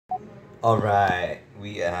Alright,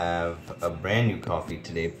 we have a brand new coffee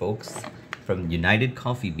today, folks, from United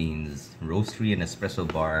Coffee Beans, roastery and espresso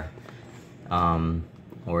bar.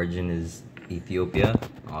 Origin is Ethiopia,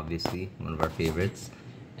 obviously, one of our favorites,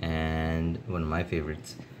 and one of my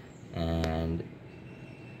favorites. And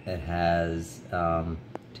it has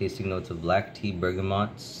tasting notes of black tea,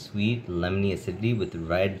 bergamot, sweet, lemony acidity with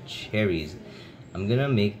red cherries. I'm gonna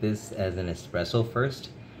make this as an espresso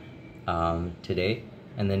first today.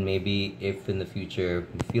 And then maybe if in the future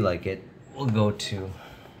we feel like it, we'll go to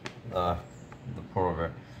the pour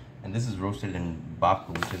over. And this is roasted in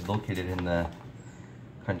Baku, which is located in the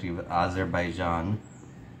country of Azerbaijan.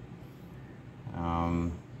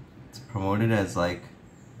 It's promoted as like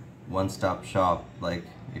one-stop shop. Like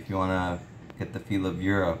if you want to get the feel of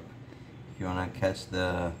Europe, if you want to catch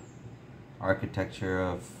the architecture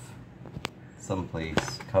of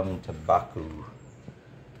someplace, come to Baku.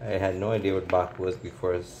 I had no idea what Baku was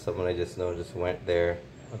before. Someone I just know just went there,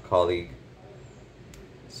 a colleague.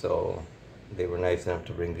 So they were nice enough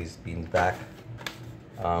to bring these beans back.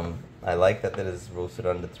 I like that it is roasted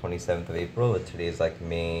on the 27th of April, but today is like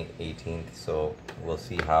May 18th, so we'll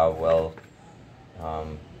see how well.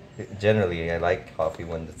 Generally, I like coffee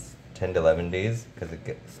when it's 10 to 11 days because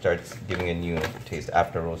it starts giving a new taste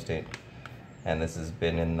after roasting. And this has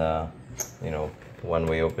been in the,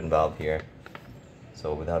 one-way open valve here.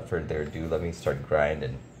 So without further ado, let me start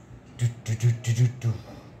grinding.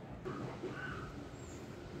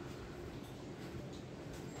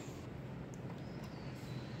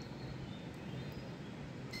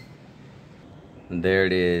 There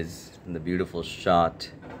it is, the beautiful shot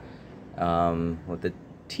with the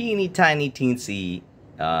teeny tiny teensy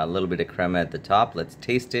little bit of crema at the top. Let's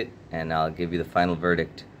taste it and I'll give you the final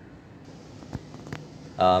verdict.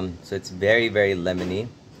 So it's very, very lemony.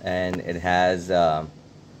 And it has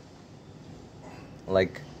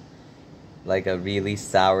like a really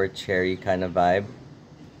sour cherry kind of vibe.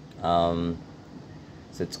 So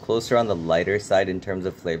it's closer on the lighter side in terms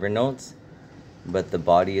of flavor notes, but the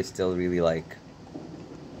body is still really like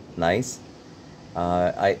nice.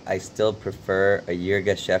 I still prefer a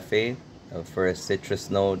Yerga Shefe for citrus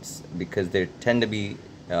notes because they tend to be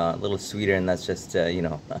a little sweeter, and that's just I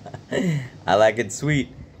like it sweet,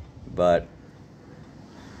 but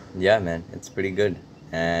yeah, man, it's pretty good.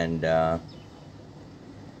 And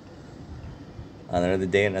another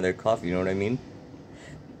day, another coffee, you know what I mean?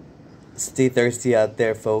 Stay thirsty out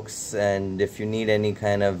there, folks. And if you need any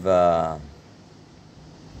kind of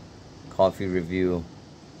coffee review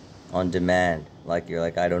on demand, like you're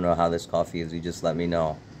like, I don't know how this coffee is, you just let me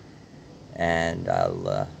know. And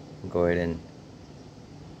I'll go ahead and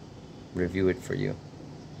review it for you.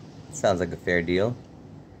 Sounds like a fair deal.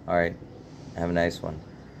 Alright, have a nice one.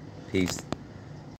 Peace.